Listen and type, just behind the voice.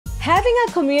Having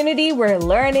a community where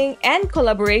learning and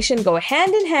collaboration go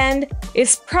hand in hand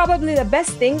is probably the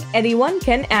best thing anyone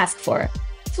can ask for.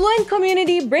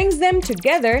 FluentCommunity brings them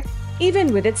together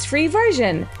even with its free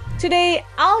version. Today,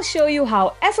 I'll show you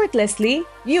how effortlessly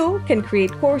you can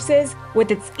create courses with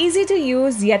its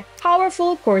easy-to-use yet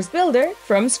powerful course builder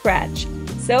from scratch.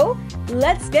 So,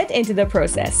 let's get into the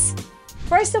process.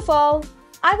 First of all,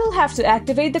 I will have to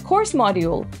activate the course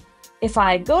module. If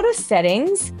I go to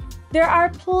Settings, there are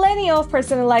plenty of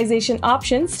personalization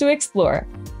options to explore.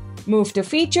 Move to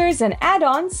Features and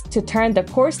Add-ons to turn the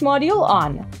course module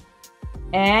on.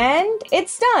 And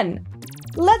it's done!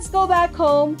 Let's go back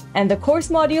home, and the course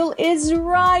module is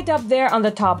right up there on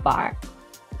the top bar.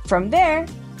 From there,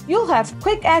 you'll have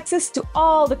quick access to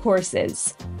all the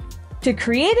courses. To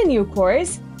create a new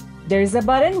course, there's a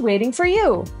button waiting for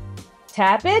you.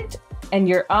 Tap it, and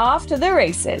you're off to the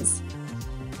races.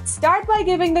 Start by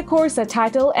giving the course a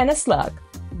title and a slug.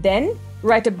 Then,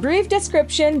 write a brief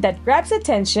description that grabs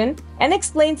attention and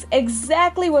explains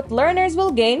exactly what learners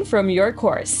will gain from your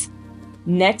course.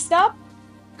 Next up,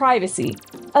 privacy,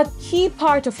 a key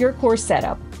part of your course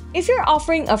setup. If you're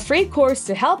offering a free course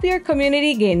to help your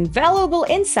community gain valuable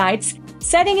insights,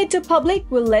 setting it to public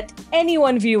will let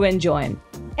anyone view and join.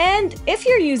 And if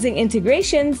you're using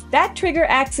integrations that trigger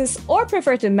access or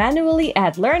prefer to manually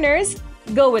add learners,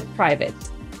 go with private.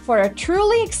 For a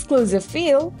truly exclusive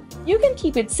feel, you can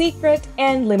keep it secret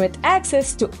and limit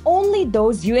access to only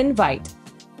those you invite.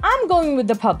 I'm going with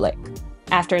the public.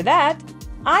 After that,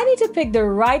 I need to pick the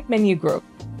right menu group.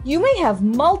 You may have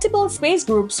multiple space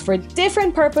groups for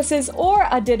different purposes or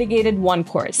a dedicated one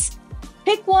course.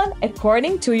 Pick one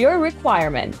according to your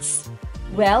requirements.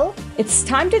 Well, it's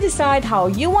time to decide how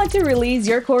you want to release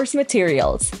your course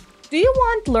materials. Do you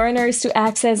want learners to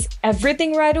access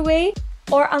everything right away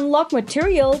or unlock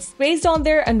materials based on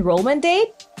their enrollment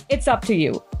date? It's up to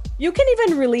you. You can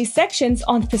even release sections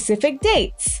on specific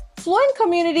dates.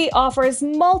 FluentCommunity offers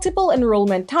multiple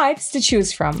enrollment types to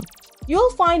choose from.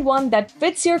 You'll find one that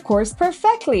fits your course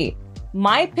perfectly.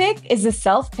 My pick is the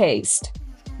self-paced.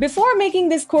 Before making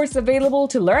this course available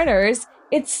to learners,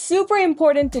 it's super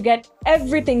important to get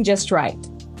everything just right.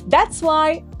 That's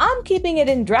why I'm keeping it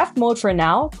in draft mode for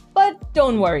now, but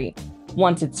don't worry.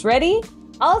 Once it's ready,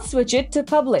 I'll switch it to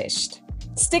published.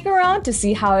 Stick around to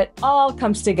see how it all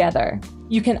comes together.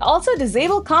 You can also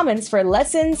disable comments for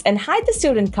lessons and hide the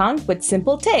student count with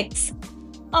simple ticks.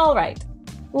 Alright,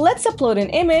 let's upload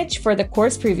an image for the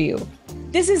course preview.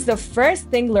 This is the first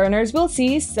thing learners will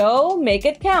see, so make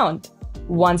it count.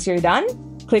 Once you're done,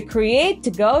 click Create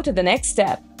to go to the next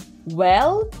step.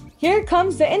 Well, here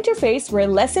comes the interface where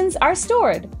lessons are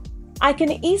stored. I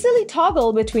can easily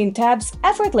toggle between tabs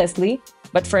effortlessly,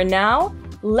 but for now,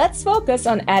 let's focus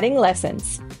on adding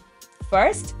lessons.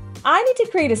 First, I need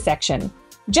to create a section.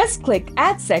 Just click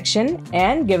Add Section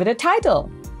and give it a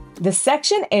title. The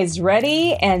section is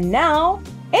ready, and now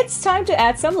it's time to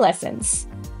add some lessons.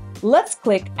 Let's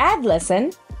click Add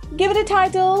Lesson, give it a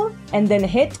title, and then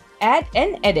hit Add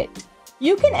and Edit.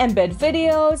 You can embed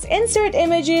videos, insert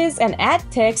images, and add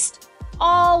text,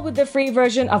 all with the free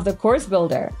version of the course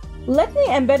builder. Let me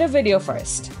embed a video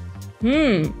first.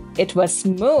 It was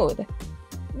smooth.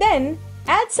 Then,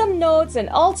 add some notes and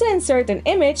also insert an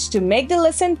image to make the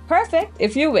lesson perfect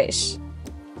if you wish.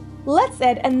 Let's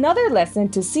add another lesson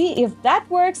to see if that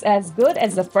works as good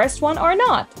as the first one or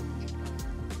not.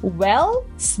 Well,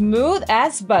 smooth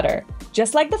as butter,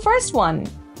 just like the first one.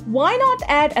 Why not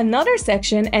add another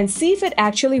section and see if it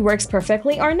actually works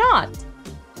perfectly or not?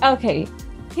 Okay,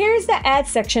 here's the Add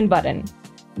Section button.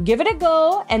 Give it a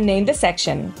go and name the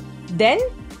section. Then,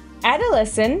 add a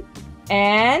lesson,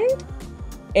 and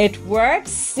it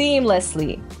works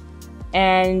seamlessly.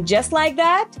 And just like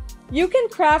that, you can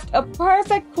craft a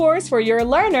perfect course for your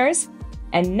learners.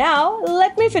 And now,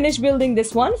 let me finish building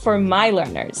this one for my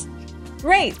learners.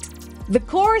 Great! The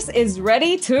course is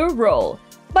ready to roll.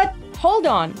 But hold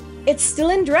on, it's still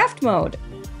in draft mode.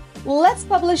 Let's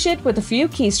publish it with a few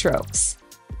keystrokes.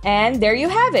 And there you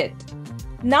have it.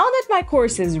 Now that my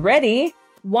course is ready,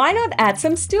 why not add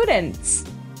some students?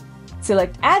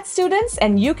 Select Add Students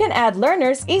and you can add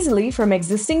learners easily from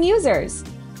existing users.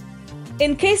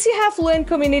 In case you have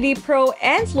FluentCommunity Pro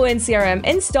and Fluent CRM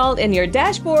installed in your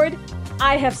dashboard,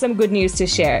 I have some good news to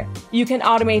share. You can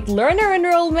automate learner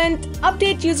enrollment,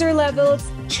 update user levels,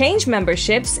 change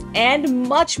memberships, and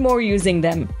much more using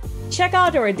them. Check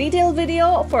out our detailed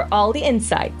video for all the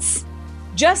insights.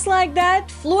 Just like that,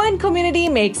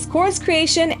 FluentCommunity makes course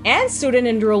creation and student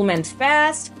enrollment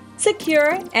fast,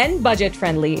 secure, and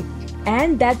budget-friendly.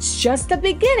 And that's just the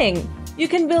beginning. You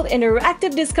can build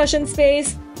interactive discussion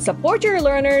space, support your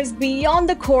learners beyond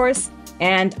the course,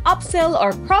 and upsell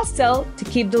or cross-sell to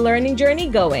keep the learning journey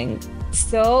going.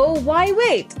 So why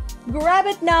wait? Grab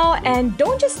it now and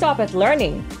don't just stop at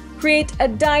learning. Create a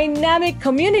dynamic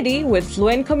community with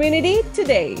FluentCommunity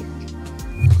today.